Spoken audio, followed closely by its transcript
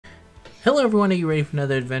Hello everyone, are you ready for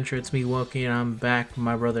another adventure? It's me, Wokey, and I'm back with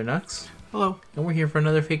my brother Nux. Hello. And we're here for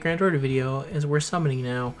another Fake Grand Order video, as we're summoning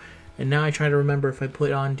now. And now I try to remember if I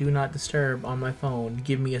put on Do Not Disturb on my phone.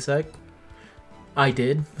 Give me a sec. I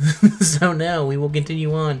did. So now we will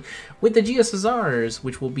continue on with the GSSRs,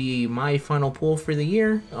 which will be my final pull for the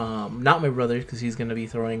year. Not my brother's, because he's going to be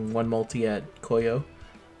throwing one multi at Koyo,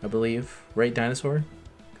 I believe. Right, Dinosaur?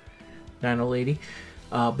 Dino Lady.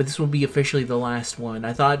 But this will be officially the last one.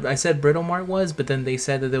 I said Brittle Mart was, but then they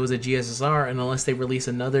said that there was a GSSR, and unless they release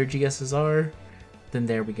another GSSR, then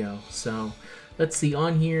there we go. So let's see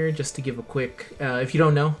on here, just to give a quick, if you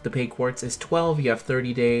don't know, the paid quartz is 12. You have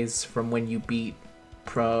 30 days from when you beat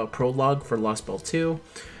Prologue for Lost Belt 2.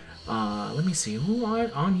 Let me see, who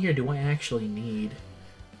on here do I actually need?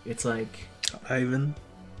 It's like... Ivan,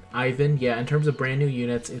 yeah, in terms of brand new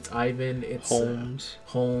units, it's Ivan, it's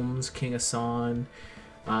Holmes, King Asan,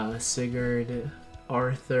 Sigurd,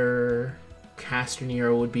 Arthur,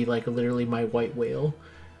 Castanero would be like literally my white whale,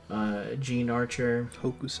 Gene Archer,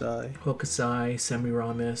 Hokusai,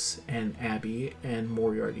 Semiramis, and Abby, and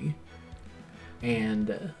Moriarty.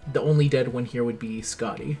 And the only dead one here would be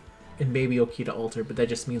Scotty, and maybe Okita Alter, but that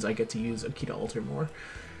just means I get to use Okita Alter more.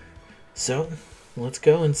 So, let's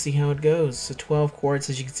go and see how it goes. So 12 quartz,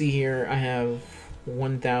 as you can see here, I have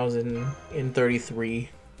 1,033,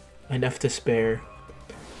 enough to spare,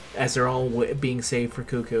 as they're all being saved for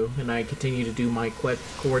Cuckoo, and I continue to do my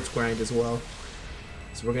quartz grind as well.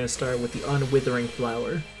 So we're going to start with the Unwithering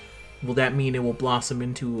Flower. Will that mean it will blossom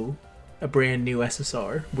into a brand new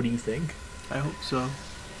SSR? What do you think? I hope so.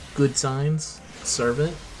 Good signs?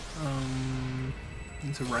 Servant?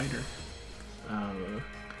 It's a writer.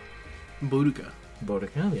 Boudica,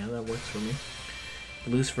 yeah, that works for me.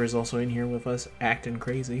 Lucifer is also in here with us, acting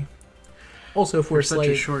crazy. Also, if we're such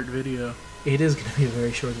a short video, it is going to be a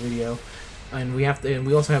very short video, and we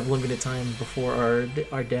also have limited time before our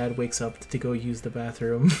dad wakes up to go use the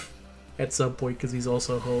bathroom at some point, because he's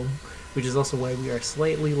also home, which is also why we are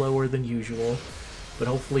slightly lower than usual. But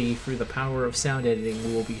hopefully, through the power of sound editing,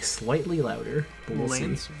 we will be slightly louder. But we'll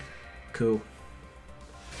see. Cool.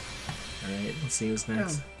 All right, let's see who's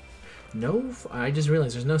next. Yeah. No, I just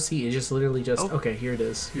realized there's no C. It's just literally just... Oh. Okay, here it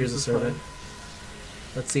is. Here's the servant.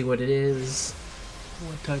 Let's see what it is.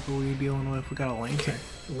 What type are we dealing with? We got a Lancer. Okay.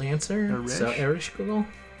 Lancer? So, Erishkigal?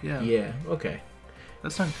 Yeah. Yeah, okay.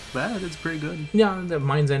 That's not bad. It's pretty good. Yeah,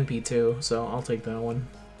 mine's NP too, so I'll take that one.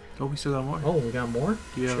 Oh, we still got more. Oh, we got more?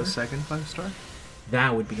 Do you have a second 5-star?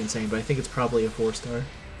 That would be insane, but I think it's probably a 4-star.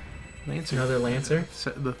 Lancer. Another Lancer?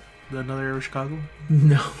 Another Chicago?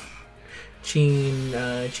 No. Chin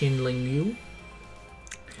Ling Yu.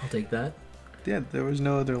 I'll take that. Yeah, there was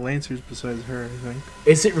no other Lancers besides her, I think.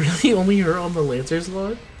 Is it really only her on the Lancers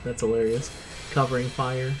lot? That's hilarious. Covering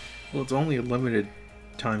fire. Well, it's only a limited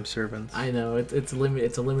time servants. I know, it's a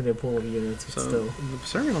limited pool of units, but still. The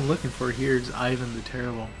servant I'm looking for here is Ivan the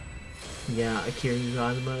Terrible. Yeah, Akira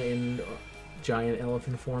Yuzama in giant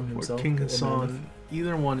elephant form himself. Or King Hassan.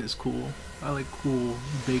 Either one is cool. I like cool,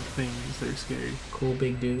 big things. They're scary. Cool,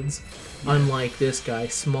 big dudes. Yeah. Unlike this guy,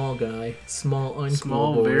 small, uncool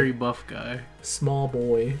small, boy. Very buff guy. Small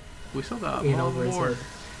boy. We still got one more.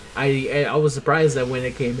 I was surprised that when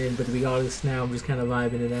it came in, but to be honest, now I'm just kind of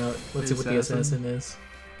vibing it out. Let's see what the assassin is.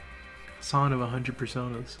 Son of 100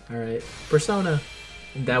 personas. Alright. Persona.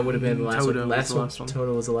 That would have been the last one. Last one.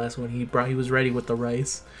 Toto was the last one. He was ready with the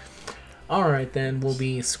rice. Alright then, we'll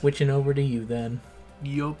be switching over to you then.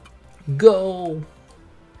 Yup. Go!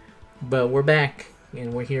 But we're back,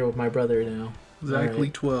 and we're here with my brother now. Exactly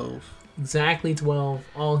 12. Exactly 12.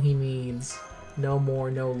 All he needs. No more,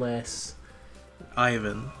 no less.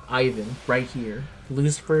 Ivan, right here.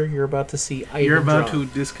 Lucifer, you're about to see Ivan. You're about to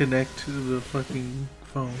disconnect the fucking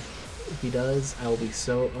phone. If he does, I will be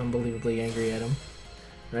so unbelievably angry at him.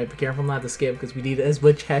 Right, be careful not to skip, because we need as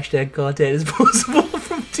much hashtag content as possible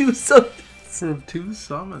from 2 summons. From 2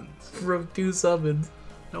 summons. From 2 summons.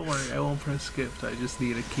 Don't worry, I won't press skip. I just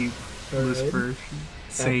need to keep this first.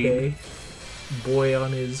 Sane. Boy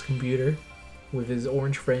on his computer with his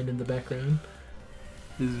orange friend in the background.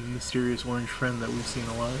 His mysterious orange friend that we've seen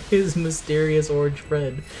a lot. His mysterious orange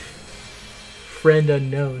friend. Friend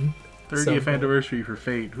unknown. 30th anniversary for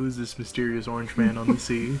Fate. Who's this mysterious orange man on the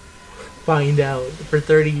sea? Find out. For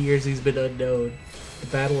 30 years he's been unknown. The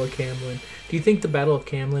Battle of Camlin. Do you think the Battle of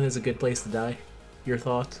Camlin is a good place to die? Your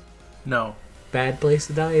thoughts? No. Bad place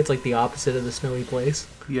to die? It's like the opposite of the snowy place?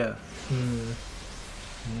 Yeah.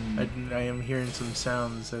 I am hearing some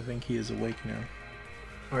sounds. I think he is awake now.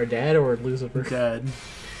 Our dad or Lucifer? Dad.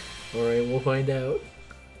 Alright, we'll find out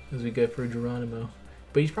as we go through Geronimo.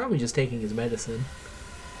 But he's probably just taking his medicine.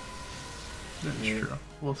 That's true.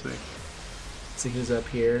 We'll see. see who's up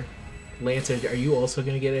here. Lancer, are you also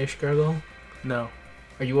gonna get a struggle? No.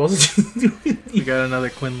 Are you also? We got another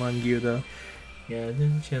Quinlan Yu though. Yeah,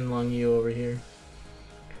 Shenlong Yu over here.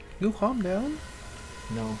 You calm down.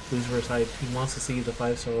 No, who's versus hype? He wants to see the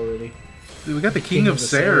 5-star already. Dude, we got the King of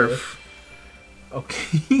Seraph.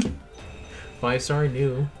 Okay. 5-star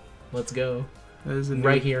new. Let's go. That is a new...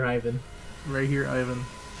 Right here, Ivan. Right here, Ivan.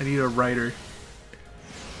 I need a writer.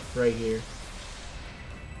 Right here.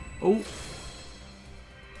 Oh.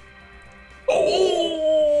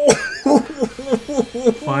 Oh!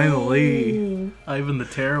 Finally. Ivan the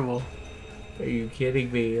Terrible. Are you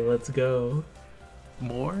kidding me? Let's go.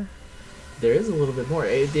 More? There is a little bit more.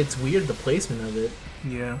 It's weird, the placement of it.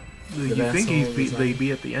 Yeah. You think they'd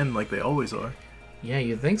be at the end like they always are. Yeah,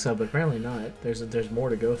 you'd think so, but apparently not. There's more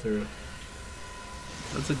to go through.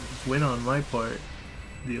 That's a win on my part.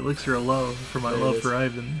 The elixir of love for my love for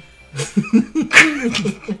Ivan.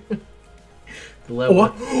 The level.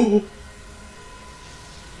 What?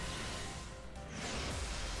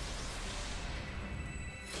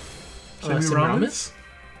 Semiramis?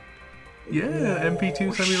 Yeah,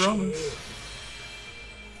 MP2 Semiramis.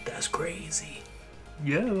 That's crazy.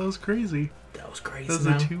 Yeah, that was crazy. That was crazy. Those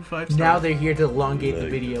are 2 5-stars. Now they're here to elongate the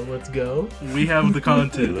video. Let's go. We have the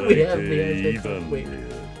content. We have wait.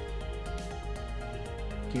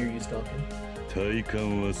 Kiryu's talking.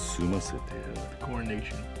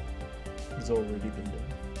 Coronation. It's already been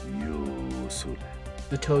done.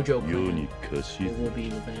 The Tojo clan will be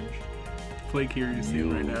avenged. Play Kiryu's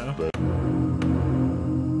theme right now.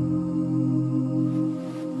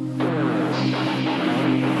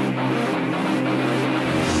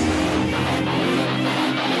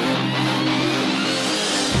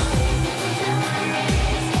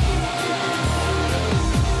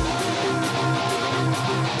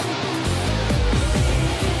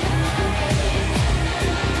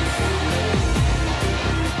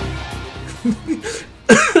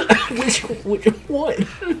 Which one?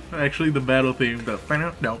 Actually, the battle theme.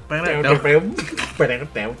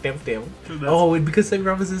 Oh, and because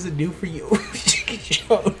Semiramis isn't new for you.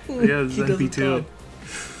 Yeah, it's MP2.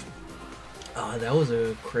 Oh, that was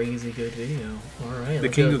a crazy good video. Alright. The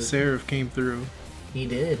King of Seraph came through. He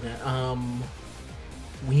did.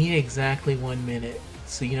 We need exactly 1 minute.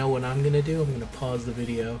 So you know what I'm gonna do? I'm gonna pause the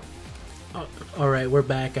video. Alright, we're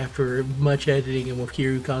back after much editing and with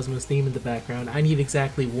Kiryu Cosmo's theme in the background. I need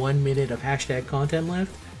exactly 1 minute of hashtag content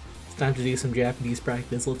left. It's time to do some Japanese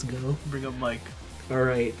practice. Let's go. Bring up Mike.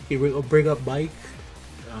 Alright, here we go. Bring up Mike.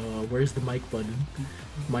 Where's the mic button?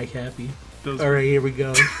 Mike happy. Alright, here we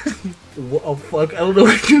go. Oh fuck, I don't know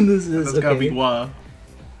which one this is. That's gotta be Wa.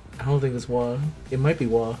 I don't think it's Wa. It might be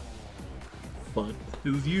Wa. Fuck.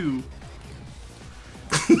 It was you.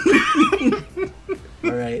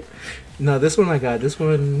 Alright. No, this one I got. This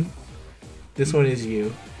one is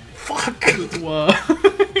you. Fuck! It's Wa.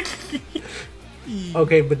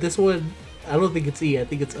 Okay, but this one, I don't think it's E. I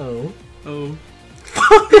think it's O. Oh.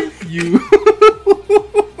 Fuck! You.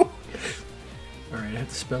 Alright, I have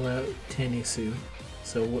to spell out Tenisu.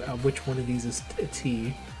 So, which one of these is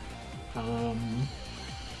T? I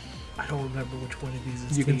don't remember which one of these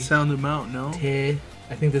is T. You can sound them out, no? Te.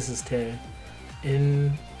 I think this is Te.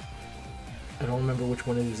 N. I don't remember which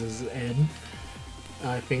one of these is N.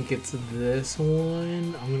 I think it's this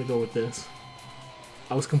one. I'm gonna go with this.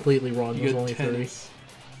 I was completely wrong. There's only 3.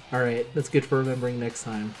 Alright, that's good for remembering next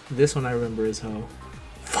time. This one I remember is Ho.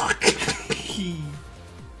 Fuck!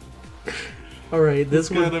 Alright,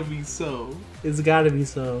 this one. It's gotta be so. It's gotta be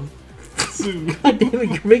so. God damn it,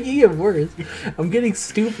 you're making it worse. I'm getting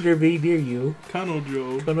stupider being near you.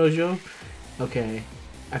 Kanojo. Kanojo? Okay.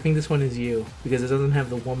 I think this one is you, because it doesn't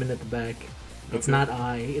have the woman at the back. It's not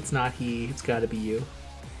I, it's not he, it's gotta be you.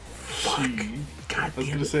 Fuck. God damn it. I was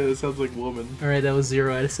gonna say, that sounds like woman. Alright, that was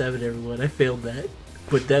 0 out of 7, everyone. I failed that.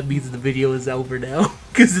 But that means the video is over now,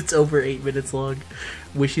 because it's over 8 minutes long.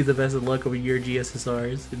 Wish you the best of luck over your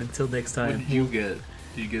GSSRs, and until next time. What did you get?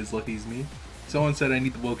 Did you get as lucky as me? Someone said I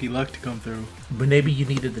need the Wokey luck to come through. But maybe you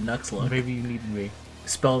needed the Nux luck. Maybe you needed me.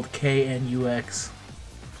 Spelled K-N-U-X.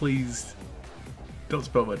 Please don't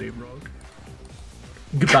spell my name wrong.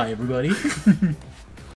 Goodbye, everybody.